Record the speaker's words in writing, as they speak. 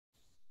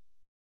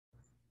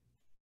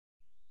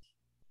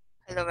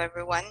Hello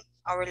everyone.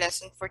 Our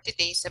lesson for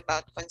today is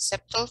about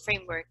conceptual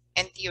framework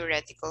and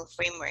theoretical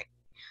framework.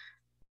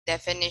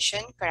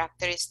 Definition,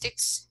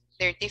 characteristics,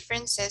 their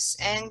differences,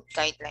 and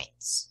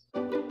guidelines.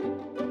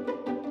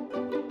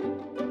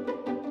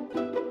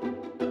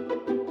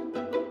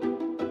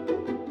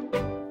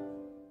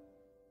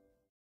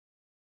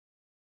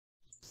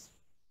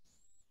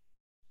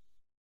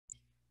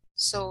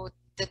 So,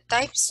 the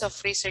types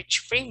of research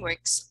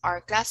frameworks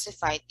are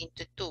classified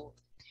into two,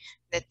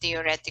 the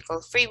theoretical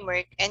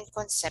framework and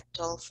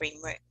conceptual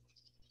framework.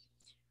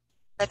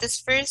 Let us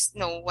first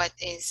know what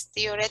is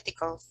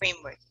theoretical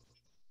framework.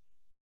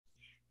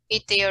 A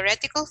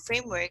theoretical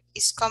framework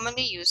is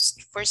commonly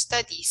used for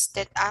studies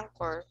that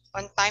anchor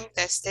on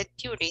time-tested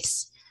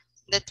theories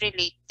that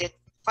relate the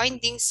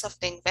findings of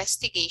the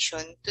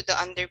investigation to the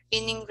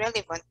underpinning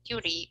relevant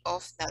theory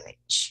of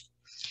knowledge.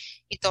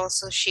 It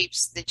also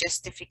shapes the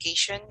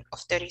justification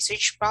of the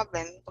research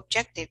problem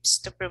objectives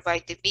to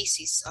provide the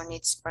basis on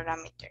its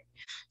parameter.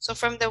 So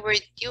from the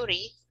word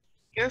theory,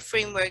 your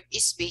framework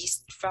is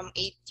based from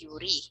a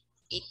theory,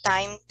 a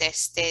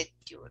time-tested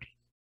theory.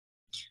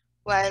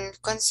 While a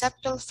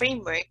conceptual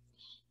framework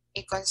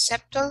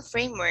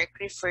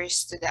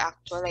refers to the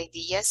actual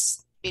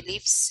ideas,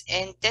 beliefs,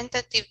 and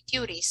tentative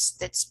theories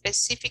that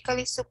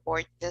specifically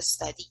support the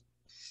study.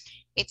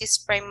 It is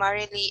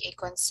primarily a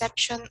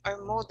conception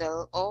or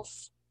model of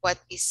what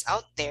is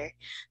out there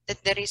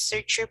that the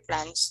researcher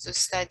plans to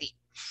study.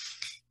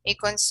 A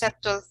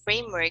conceptual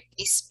framework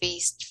is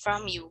based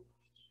from you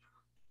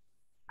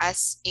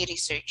as a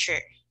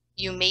researcher.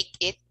 You make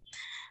it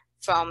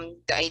from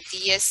the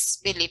ideas,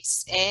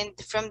 beliefs, and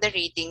from the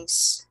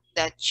readings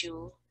that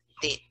you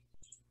did.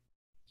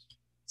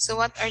 So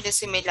what are the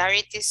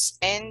similarities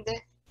and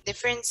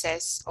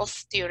differences of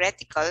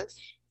theoretical?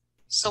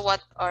 So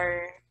what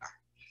are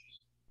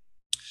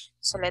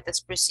So let us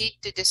proceed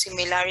to the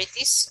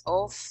similarities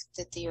of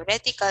the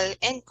theoretical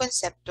and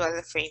conceptual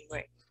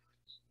framework.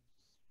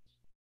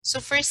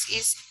 So first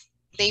is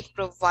they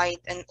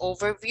provide an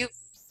overall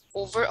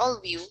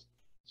view.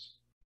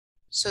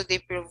 So they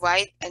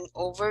provide an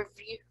overall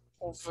view.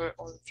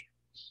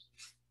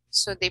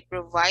 So they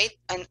provide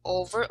an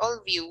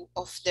overall view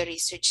of the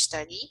research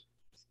study.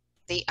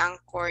 They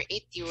anchor a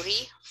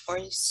theory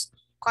or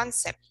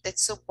concept that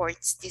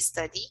supports the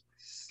study,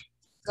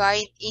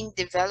 guide in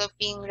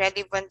developing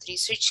relevant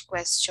research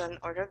question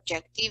or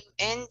objective,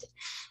 and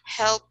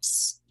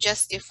helps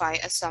justify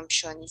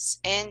assumptions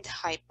and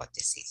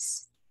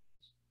hypotheses.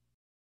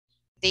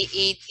 They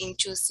aid in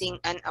choosing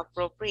an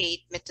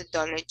appropriate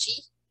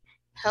methodology,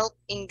 help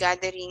in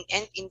gathering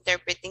and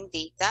interpreting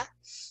data,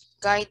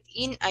 guide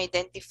in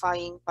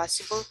identifying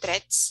possible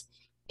threats,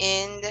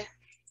 and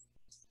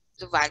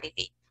to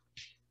validate.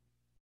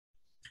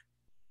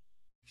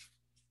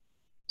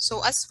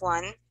 So as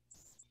one,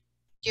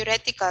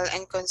 theoretical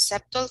and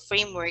conceptual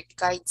framework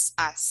guides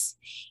us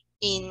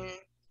in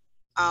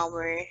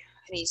our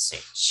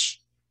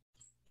research.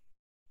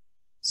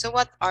 So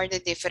what are the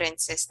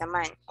differences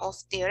naman of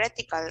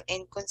theoretical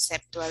and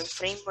conceptual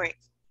framework?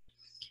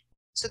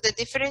 So the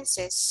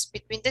differences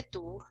between the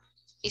two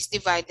is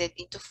divided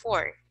into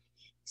four: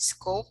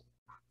 scope,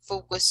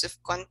 focus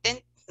of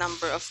content,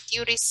 number of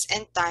theories,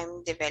 and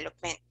time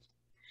development.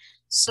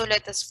 So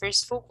let us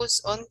first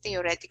focus on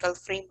theoretical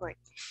framework.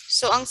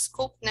 So ang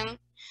scope ng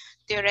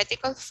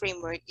theoretical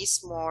framework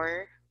is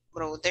more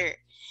broader,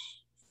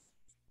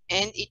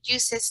 and it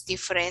uses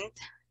different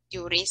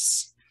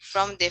theories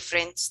from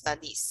different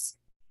studies.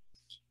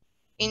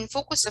 In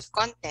focus of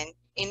content,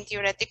 in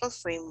theoretical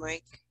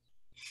framework,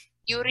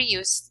 theory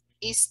use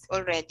is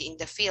already in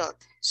the field.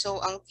 So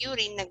ang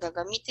theory na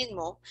gagamitin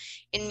mo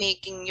in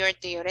making your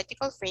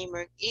theoretical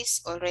framework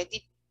is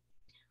already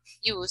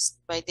used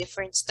by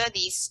different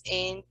studies,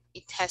 and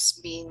it has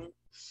been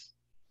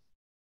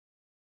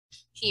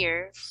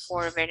here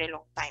for a very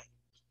long time.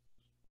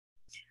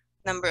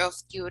 Number of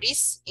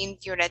theories in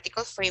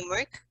theoretical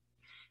framework,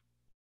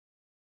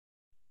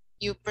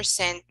 you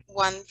present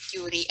one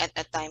theory at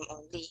a time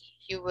only.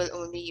 You will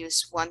only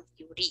use one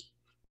theory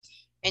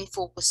and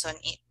focus on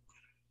it.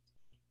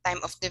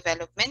 Time of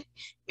development,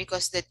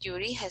 because the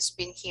theory has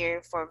been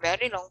here for a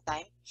very long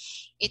time,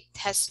 it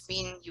has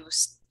been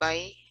used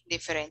by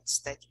different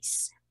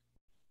studies.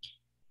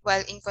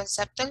 While in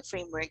conceptual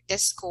framework, the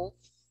scope,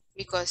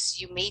 because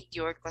you made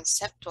your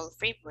conceptual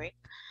framework,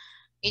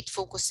 it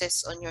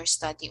focuses on your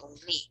study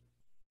only.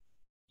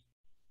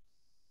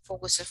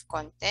 Focus of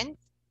content,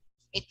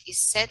 it is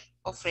set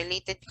of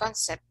related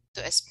concept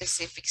to a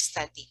specific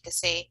study.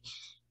 Kasi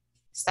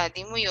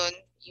study mo yun,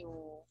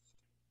 you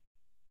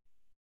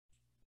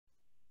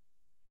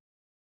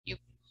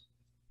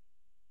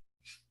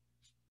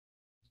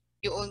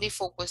only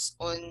focus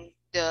on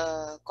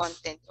the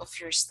content of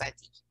your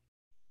study.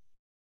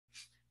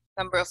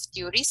 Number of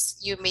theories,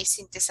 you may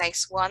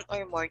synthesize one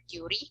or more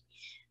theory.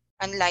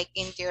 Unlike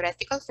in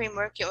theoretical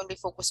framework, you only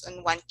focus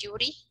on one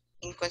theory.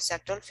 In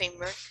conceptual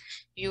framework,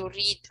 you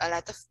read a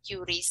lot of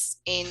theories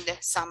and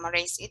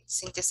summarize it,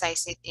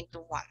 synthesize it into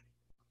one.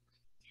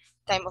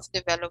 time of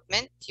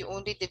development, you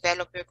only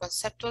develop your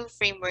conceptual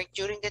framework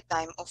during the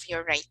time of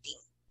your writing.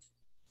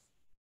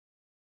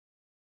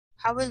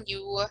 How will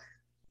you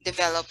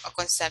develop a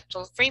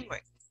conceptual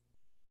framework?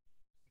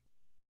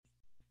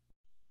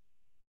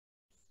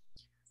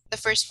 The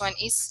first one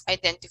is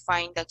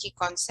identifying the key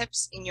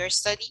concepts in your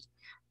study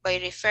by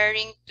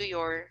referring to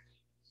your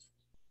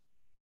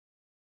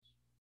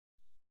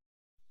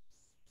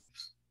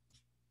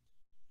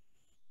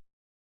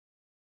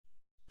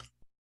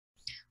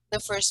The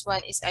first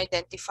one is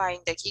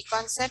identifying the key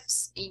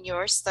concepts in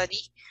your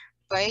study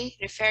by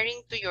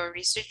referring to your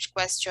research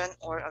question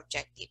or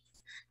objective.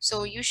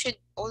 So you should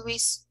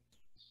always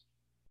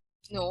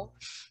know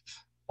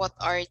what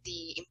are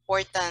the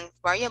important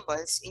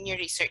variables in your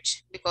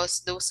research because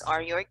those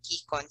are your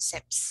key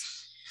concepts.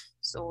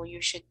 So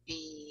you should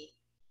be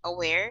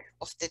aware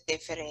of the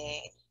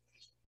different,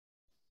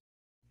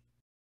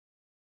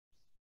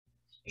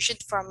 you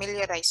should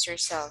familiarize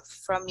yourself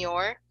from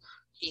your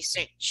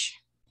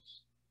research.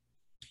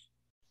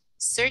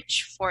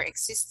 Search for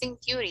existing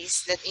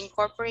theories that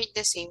incorporate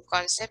the same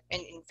concept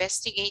and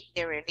investigate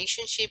their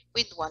relationship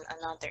with one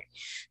another.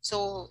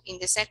 So in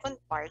the second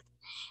part,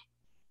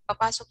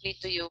 papasok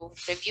dito yung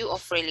review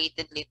of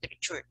related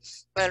literature.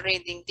 While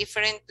reading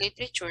different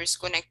literatures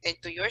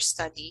connected to your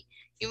study,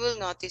 you will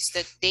notice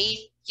that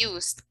they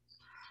used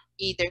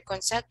either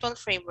conceptual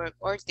framework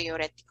or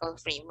theoretical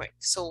framework.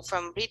 So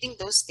from reading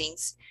those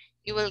things,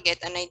 you will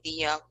get an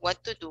idea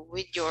what to do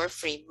with your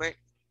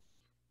framework.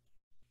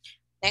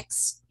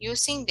 Next,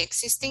 using the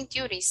existing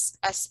theories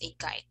as a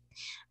guide.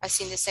 As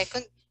in the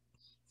second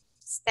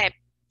step,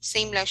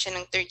 same lang siya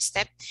ng third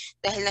step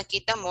dahil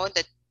nakita mo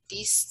that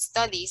these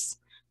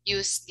studies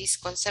use this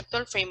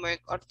conceptual framework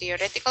or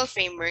theoretical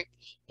framework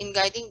in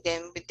guiding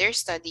them with their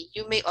study.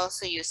 You may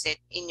also use it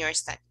in your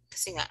study.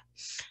 Kasi nga,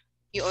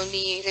 you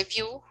only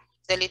review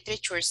the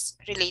literatures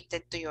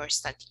related to your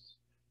study.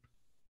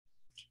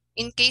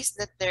 In case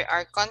that there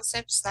are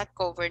concepts not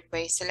covered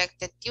by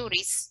selected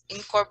theories,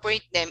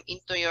 incorporate them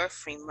into your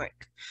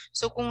framework.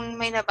 So kung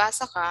may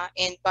nabasa ka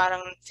and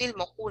parang feel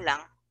mo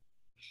kulang,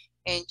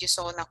 and you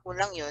saw na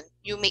kulang yun,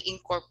 you may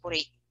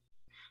incorporate.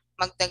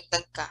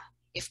 Magdagdag ka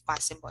if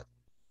possible.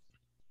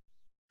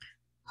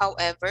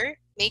 However,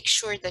 make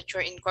sure that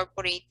your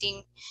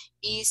incorporating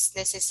is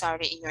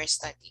necessary in your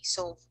study.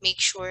 So make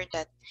sure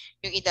that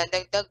yung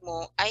idadagdag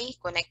mo ay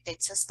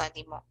connected sa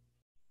study mo.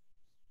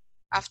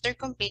 After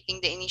completing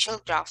the initial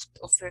draft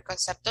of your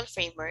conceptual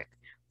framework,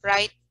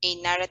 write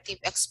a narrative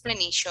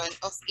explanation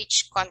of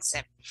each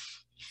concept.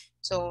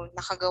 So,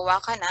 nakagawa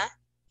ka na,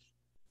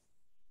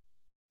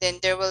 then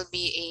there will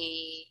be a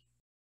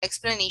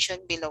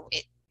explanation below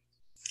it.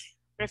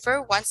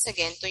 Refer once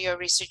again to your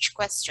research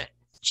question.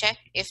 Check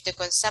if the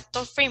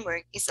conceptual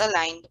framework is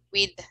aligned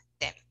with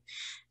them.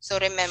 So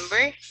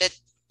remember that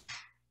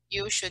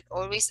you should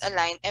always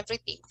align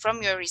everything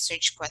from your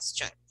research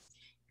question,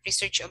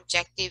 research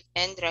objective,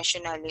 and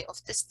rationale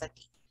of the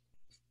study.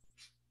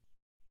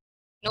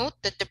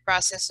 Note that the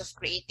process of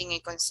creating a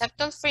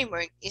conceptual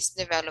framework is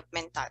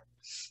developmental.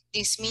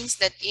 This means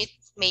that it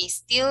may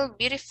still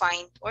be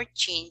refined or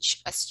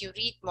changed as you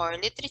read more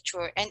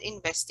literature and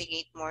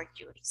investigate more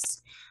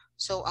theories.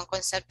 So, ang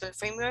conceptual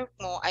framework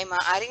mo ay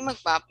maaaring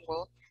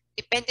magbago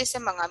depende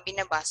sa mga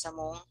binabasa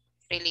mong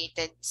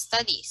related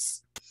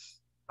studies.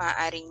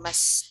 Maaaring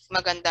mas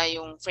maganda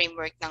yung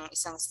framework ng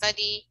isang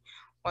study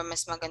or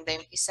mas maganda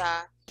yung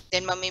isa.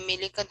 Then,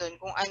 mamimili ka dun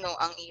kung ano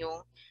ang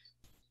iyong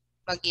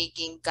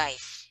magiging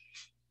guide.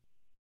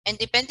 And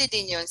depende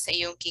din yon sa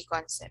iyong key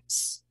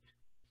concepts.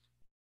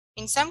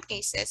 In some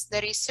cases,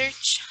 the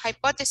research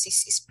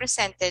hypothesis is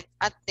presented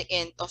at the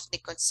end of the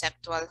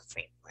conceptual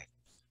framework.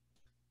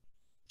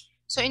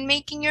 So in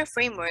making your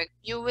framework,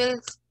 you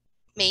will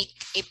make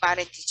a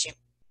paradigm.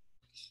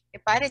 A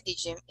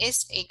paradigm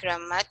is a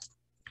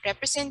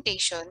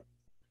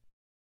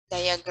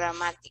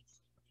diagrammatic.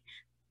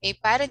 A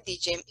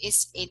paradigm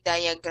is a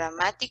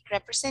diagrammatic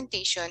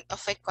representation of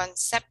a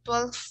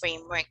conceptual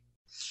framework.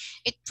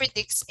 It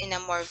predicts in a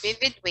more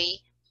vivid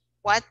way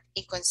what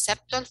a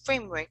conceptual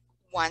framework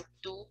wants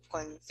to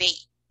convey.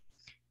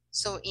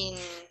 So in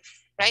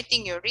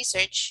writing your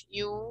research,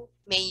 you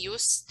may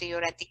use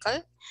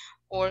theoretical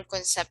or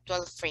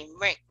conceptual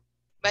framework.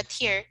 But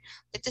here,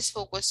 let us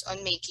focus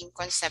on making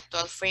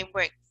conceptual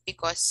framework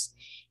because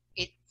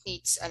it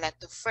needs a lot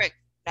of work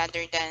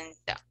rather than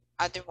the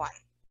other one.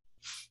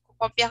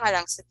 Kopya ka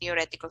lang sa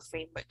theoretical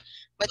framework.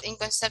 But in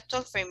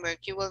conceptual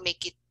framework, you will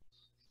make it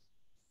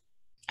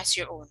as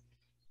your own.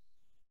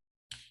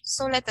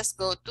 So let us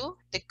go to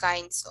the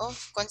kinds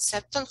of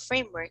conceptual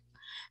framework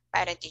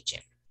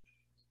paradigm.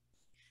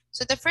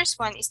 So the first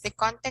one is the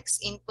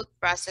Context Input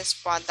Process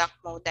Product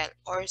Model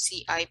or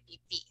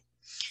CIPP.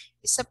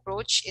 This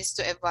approach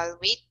to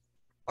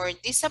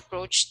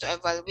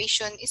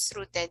evaluation is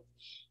rooted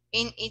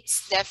in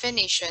its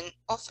definition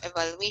of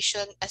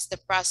evaluation as the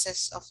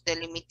process of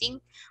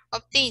delimiting,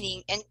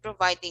 obtaining, and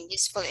providing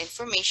useful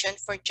information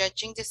for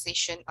judging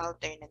decision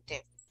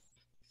alternative.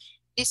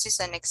 This is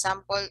an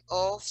example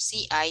of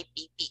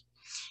CIPP.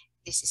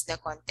 This is the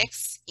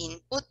Context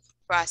Input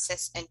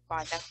process, and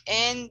product.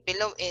 And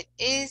below it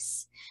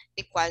is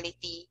the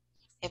quality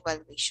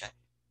evaluation.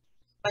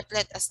 But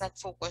let us not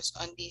focus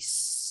on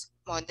this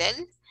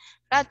model.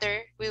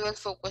 Rather, we will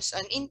focus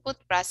on input,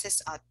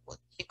 process,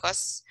 output,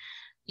 because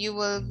you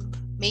will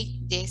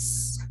make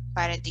this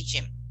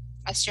paradigm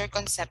as your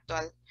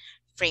conceptual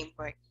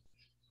framework.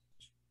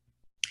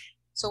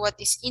 So what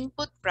is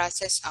input,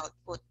 process,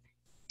 output?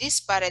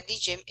 This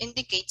paradigm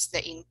indicates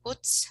the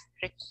inputs,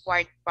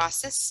 required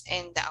process,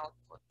 and the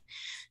output.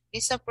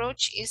 This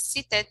approach is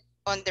seated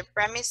on the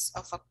premise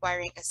of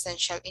acquiring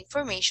essential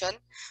information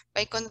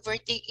by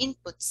converting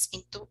inputs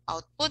into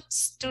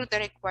outputs through the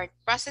required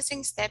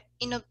processing step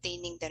in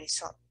obtaining the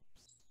result.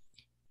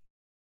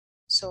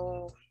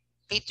 So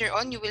later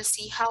on, you will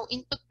see how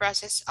input,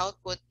 process,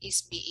 output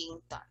is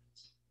being done.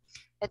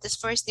 Let us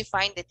first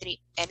define the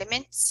three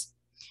elements.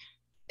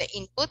 The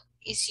input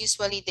is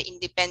usually the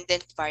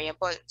independent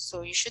variable.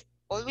 So you should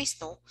always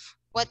know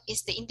what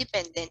is the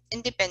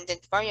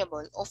independent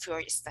variable of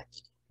your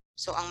study.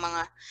 So ang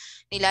mga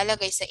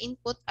nilalagay sa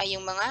input ay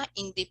yung mga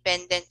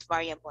independent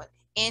variable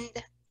and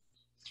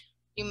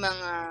yung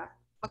mga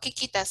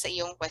makikita sa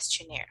iyong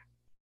questionnaire.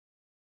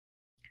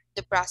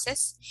 The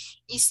process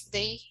is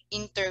the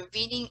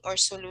intervening or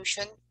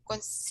solution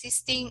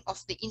consisting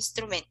of the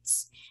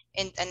instruments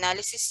and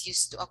analysis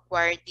used to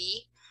acquire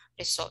the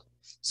result.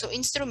 So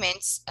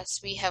instruments,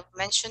 as we have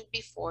mentioned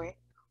before,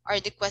 are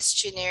the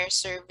questionnaire,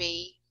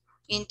 survey,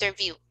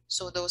 interview.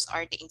 So those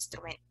are the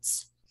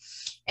instruments.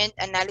 And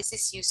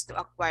analysis used to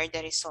acquire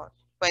the result.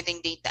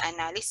 Pwedeng data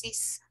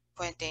analysis,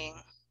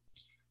 pwedeng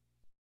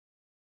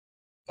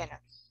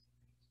ganun.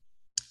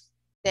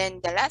 Then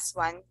the last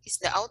one is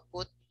the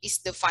output, is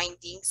the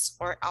findings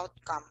or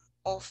outcome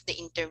of the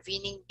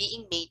intervening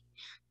being made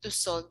to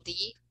solve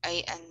the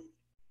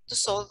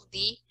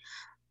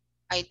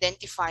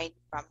identified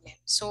problem.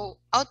 So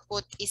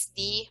output is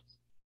the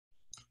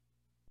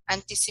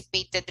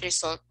anticipated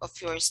result of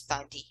your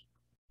study.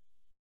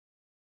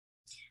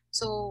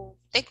 So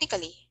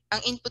technically,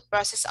 ang input,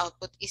 process,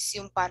 output is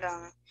yung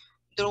parang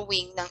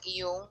drawing ng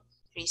iyong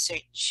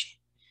research.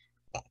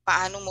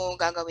 Paano mo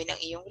gagawin ang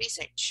iyong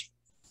research?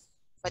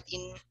 But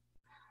in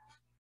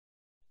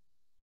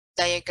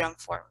diagram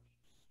form.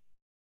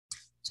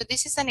 So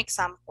this is an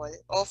example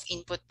of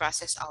input,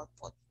 process,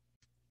 output.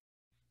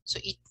 So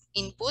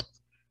input,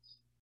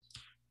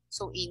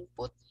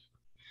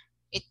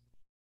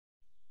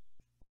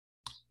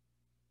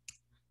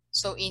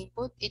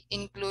 it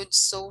includes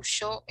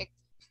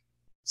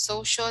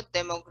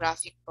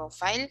socio-demographic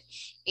profile,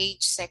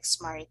 age, sex,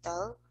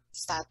 marital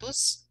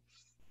status,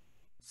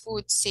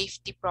 food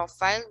safety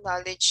profile,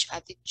 knowledge,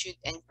 attitude,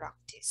 and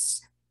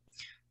practice.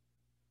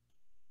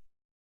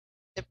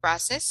 The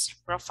process,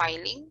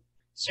 profiling,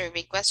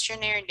 survey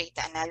questionnaire,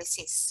 data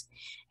analysis.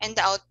 And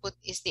the output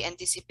is the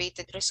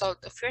anticipated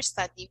result of your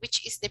study,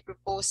 which is the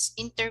proposed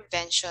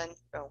intervention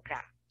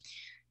program.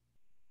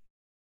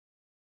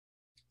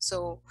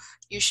 So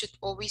you should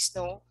always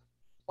know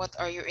what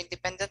are your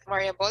independent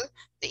variable,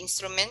 the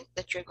instrument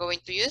that you're going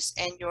to use,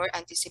 and your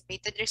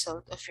anticipated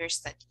result of your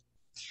study,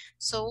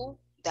 so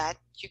that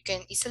you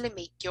can easily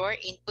make your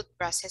input,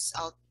 process,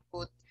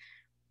 output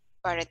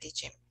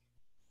paradigm.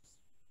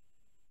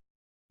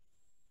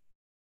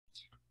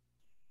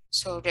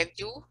 So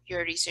review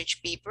your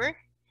research paper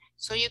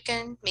so you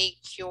can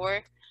make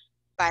your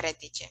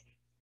paradigm.